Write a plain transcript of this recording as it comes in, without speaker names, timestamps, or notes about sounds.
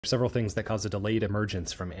Several things that cause a delayed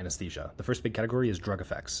emergence from anesthesia. The first big category is drug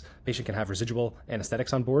effects. Patient can have residual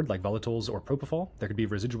anesthetics on board, like volatiles or propofol. There could be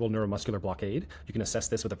residual neuromuscular blockade. You can assess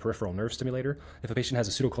this with a peripheral nerve stimulator. If a patient has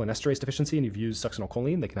a pseudocholinesterase deficiency and you've used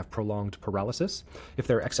succinylcholine, they can have prolonged paralysis. If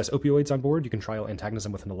there are excess opioids on board, you can trial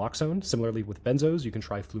antagonism with naloxone. Similarly, with benzos, you can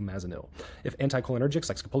try flumazenil. If anticholinergics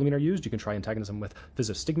like scopolamine are used, you can try antagonism with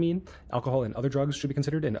physostigmine. Alcohol and other drugs should be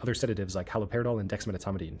considered, and other sedatives like haloperidol and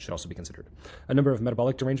dexmedetomidine should also be considered. A number of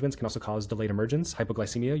metabolic derangements can also cause delayed emergence.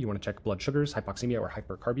 Hypoglycemia, you want to check blood sugars. Hypoxemia or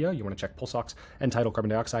hypercarbia, you want to check pulse ox and tidal carbon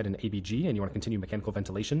dioxide and ABG, and you want to continue mechanical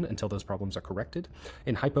ventilation until those problems are corrected.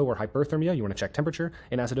 In hypo or hyperthermia, you want to check temperature.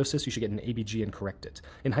 In acidosis, you should get an ABG and correct it.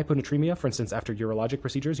 In hyponatremia, for instance, after urologic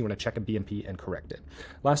procedures, you want to check a BMP and correct it.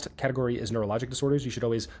 Last category is neurologic disorders. You should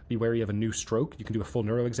always be wary of a new stroke. You can do a full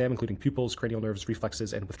neuro exam, including pupils, cranial nerves,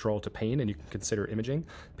 reflexes, and withdrawal to pain, and you can consider imaging.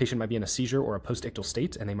 Patient might be in a seizure or a post-ictal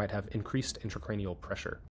state, and they might have increased intracranial pressure.